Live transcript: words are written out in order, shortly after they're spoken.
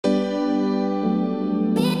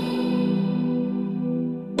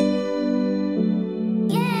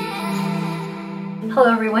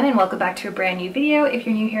Hello everyone and welcome back to a brand new video. If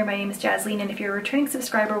you're new here, my name is Jasleen, and if you're a returning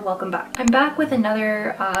subscriber, welcome back. I'm back with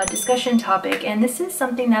another discussion topic, and this is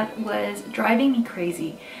something that was driving me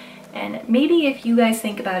crazy. And maybe if you guys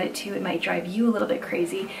think about it too, it might drive you a little bit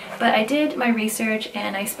crazy. But I did my research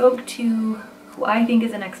and I spoke to who I think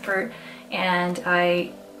is an expert, and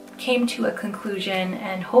I came to a conclusion,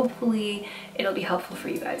 and hopefully it'll be helpful for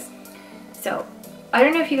you guys. So I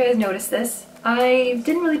don't know if you guys noticed this. I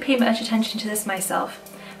didn't really pay much attention to this myself,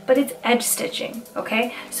 but it's edge stitching,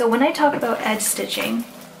 okay? So when I talk about edge stitching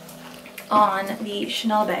on the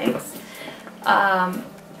Chanel bags, I'm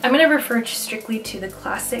going to refer strictly to the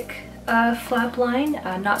classic flap line,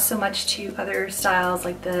 not so much to other styles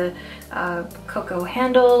like the cocoa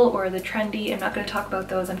handle or the trendy. I'm not going to talk about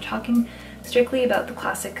those. I'm talking strictly about the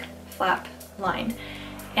classic flap line.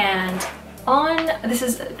 And this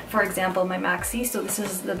is, for example, my maxi, so this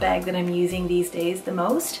is the bag that I'm using these days the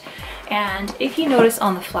most. And if you notice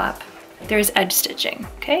on the flap, there's edge stitching,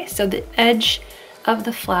 okay? So the edge of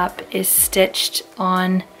the flap is stitched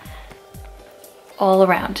on all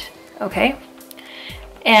around, okay?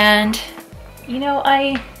 And, you know,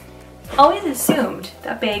 I always assumed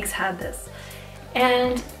that bags had this.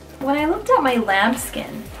 And when I looked at my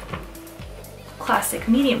lambskin classic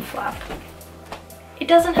medium flap, it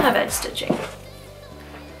doesn't have edge stitching.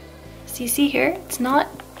 So you see here, it's not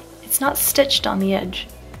stitched on the edge.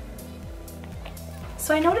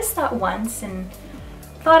 So I noticed that once and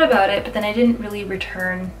thought about it, but then I didn't really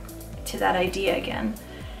return to that idea again.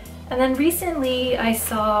 And then recently I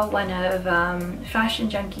saw one of Fashion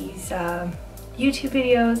Junkie's YouTube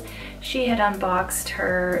videos. She had unboxed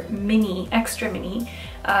her extra mini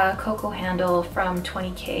cocoa handle from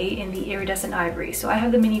 20K in the iridescent ivory. So I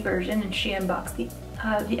have the mini version and she unboxed the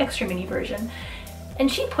extra mini version.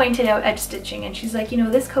 And she pointed out edge stitching, and she's like, you know,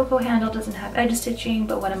 this cocoa handle doesn't have edge stitching,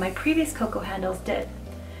 but one of my previous cocoa handles did.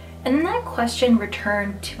 And then that question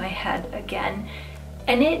returned to my head again,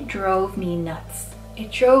 and it drove me nuts.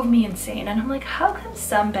 It drove me insane. And I'm like, how come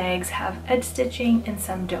some bags have edge stitching and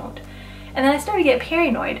some don't? And then I started to get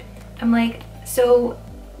paranoid. I'm like, so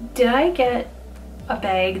did I get a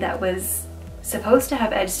bag that was supposed to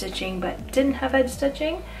have edge stitching but didn't have edge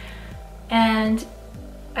stitching? And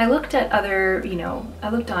I looked at other, you know, I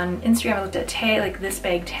looked on Instagram, I looked at like this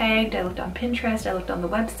bag tagged, I looked on Pinterest, I looked on the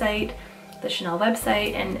website, the Chanel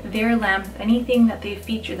website, and anything that they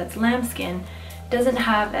feature that's lambskin doesn't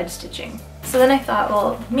have edge stitching. So then I thought,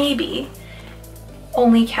 well, maybe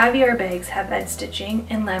only Caviar bags have edge stitching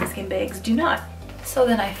and lambskin bags do not. So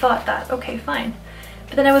then I thought that, okay, fine.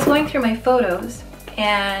 But then I was going through my photos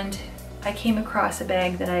and I came across a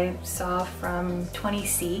bag that I saw from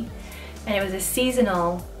 20C, and it was a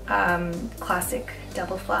seasonal classic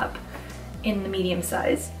double flap in the medium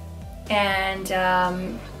size. And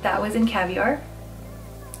that was in Caviar,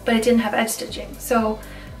 but it didn't have edge stitching. So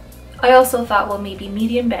I also thought, well, maybe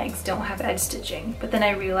medium bags don't have edge stitching, but then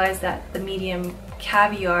I realized that the medium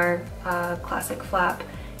Caviar classic flap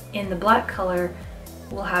in the black color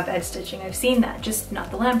will have edge stitching. I've seen that, just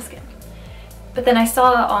not the lambskin. But then I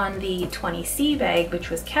saw on the 20C bag,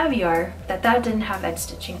 which was Caviar, that didn't have edge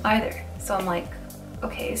stitching either. So I'm like,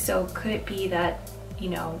 okay, so could it be that, you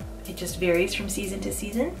know, it just varies from season to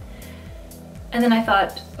season? And then I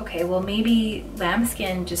thought, okay, well, maybe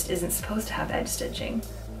lambskin just isn't supposed to have edge stitching.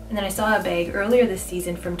 And then I saw a bag earlier this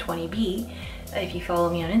season from 20B, if you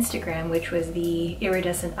follow me on Instagram, which was the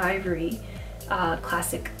iridescent ivory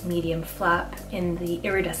classic medium flap in the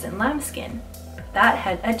iridescent lambskin. That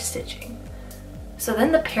had edge stitching. So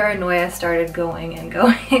then the paranoia started going and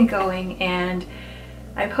going and going, and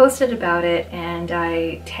I posted about it, and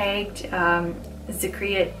I tagged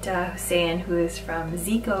Zakriyat Hussein, who is from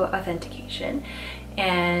Zico Authentication,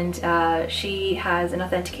 and she has an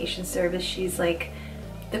authentication service. She's like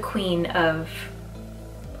the queen of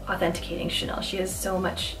authenticating Chanel. She has so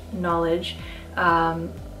much knowledge,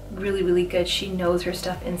 really, really good. She knows her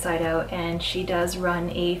stuff inside out, and she does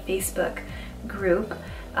run a Facebook group.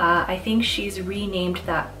 I think she's renamed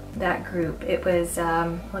that group. It was,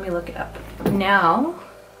 let me look it up. Now,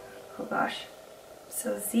 oh gosh.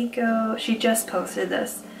 So Zico, she just posted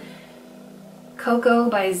this. Coco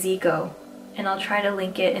by Zico. And I'll try to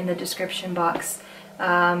link it in the description box.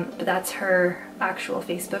 But that's her actual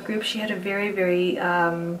Facebook group. She had a very, very,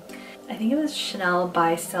 I think it was Chanel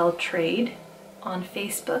Buy Sell Trade on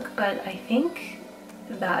Facebook, but I think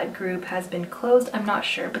that group has been closed. I'm not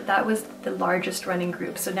sure, but that was the largest running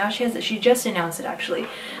group. So now she just announced it actually.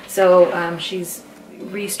 So she's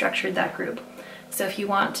restructured that group. So if you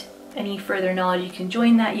want any further knowledge, you can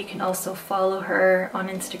join that. You can also follow her on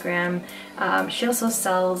Instagram. She also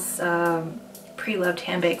sells pre-loved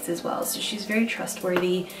handbags as well. So she's very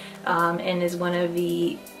trustworthy and is one of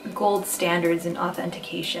the gold standards in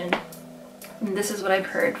authentication. And this is what I've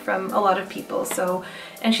heard from a lot of people. So,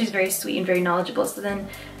 and she's very sweet and very knowledgeable. So then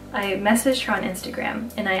I messaged her on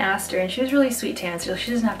Instagram and I asked her, and she was really sweet to answer. She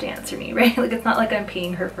doesn't have to answer me, right? Like, it's not like I'm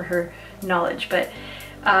paying her for her knowledge, but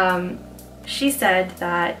she said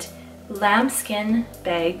that lambskin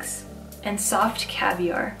bags and soft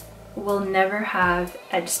caviar will never have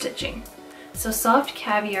edge stitching. So soft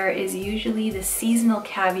caviar is usually the seasonal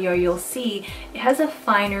caviar you'll see. It has a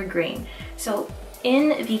finer grain. So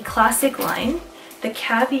in the classic line, the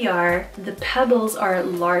caviar, the pebbles are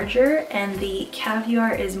larger and the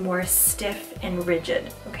caviar is more stiff and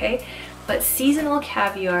rigid, okay? But seasonal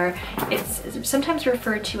caviar, it's sometimes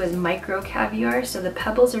referred to as micro caviar, so the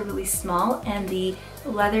pebbles are really small and the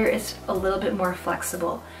leather is a little bit more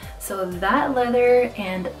flexible. So that leather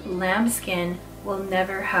and lambskin will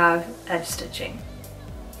never have edge stitching.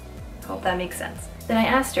 Hope that makes sense. Then I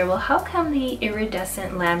asked her, well, how come the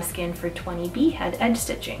iridescent lambskin for 20B had edge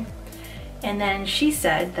stitching? And then she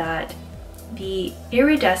said that the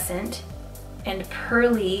iridescent and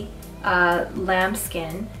pearly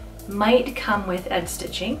lambskin might come with edge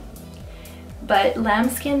stitching, but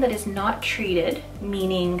lambskin that is not treated,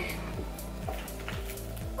 meaning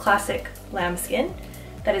classic lambskin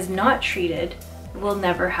that is not treated, will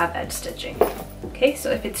never have edge stitching. Okay,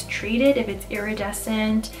 so if it's treated, if it's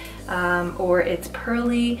iridescent or it's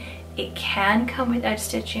pearly, it can come with edge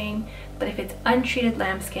stitching, but if it's untreated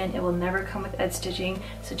lambskin, it will never come with edge stitching.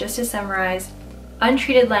 So just to summarize,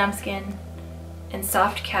 untreated lambskin and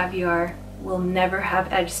soft caviar will never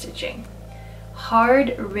have edge stitching.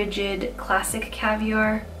 Hard, rigid, classic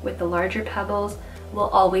caviar with the larger pebbles will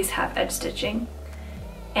always have edge stitching.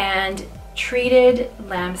 And treated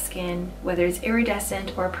lambskin, whether it's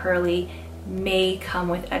iridescent or pearly, may come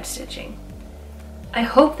with edge stitching. I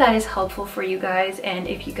hope that is helpful for you guys, and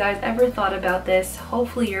if you guys ever thought about this,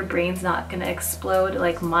 hopefully your brain's not gonna explode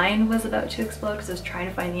like mine was about to explode because I was trying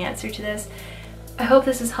to find the answer to this. I hope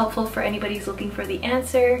this is helpful for anybody who's looking for the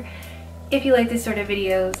answer. If you like this sort of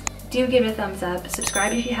videos, do give it a thumbs up.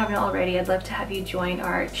 Subscribe if you haven't already. I'd love to have you join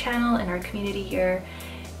our channel and our community here.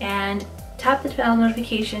 And tap the bell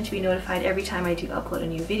notification to be notified every time I do upload a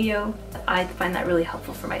new video. I find that really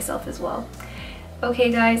helpful for myself as well.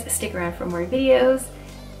 Okay guys, stick around for more videos,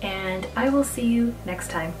 and I will see you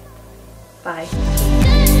next time. Bye.